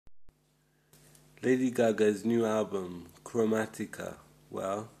Lady Gaga's new album, Chromatica,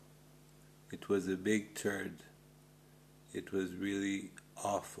 well, it was a big turd. It was really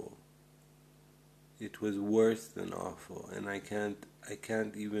awful. It was worse than awful, and I can't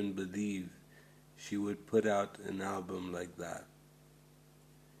even believe she would put out an album like that.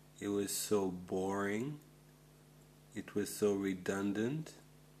 It was so boring. It was so redundant.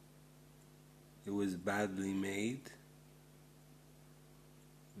 It was badly made.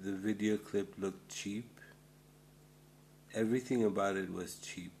 The video clip looked cheap. Everything about it was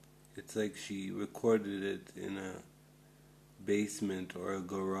cheap. It's like she recorded it in a basement or a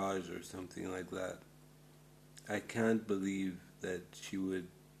garage or something like that. I can't believe that she would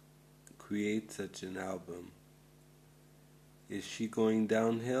create such an album. Is she going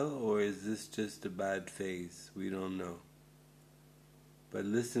downhill, or is this just a bad phase? We don't know. But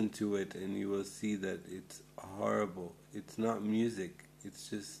listen to it and you will see that it's horrible. It's not music. It's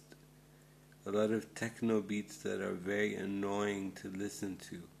just a lot of techno beats that are very annoying to listen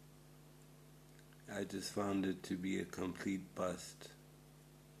to. I just found it to be a complete bust.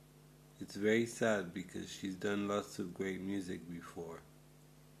 It's very sad because she's done lots of great music before.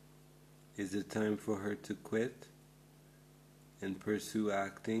 Is it time for her to quit and pursue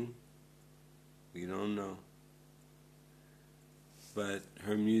acting? We don't know. But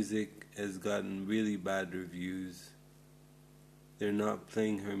her music has gotten really bad reviews. They're not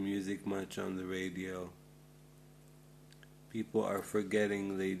playing her music much on the radio. People are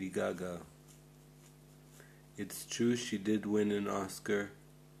forgetting Lady Gaga. It's true she did win an Oscar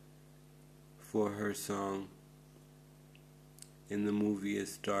for her song in the movie A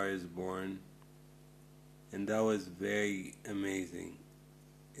Star is Born, and that was very amazing.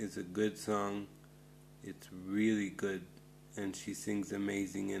 It's a good song. It's really good, and she sings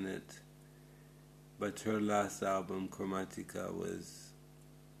amazing in it. But her last album, Chromatica, was,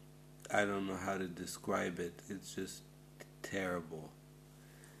 I don't know how to describe it. It's just terrible.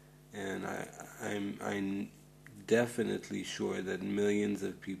 And I'm definitely sure that millions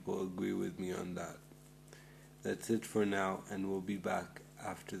of people agree with me on that. That's it for now, and we'll be back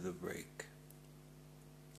after the break.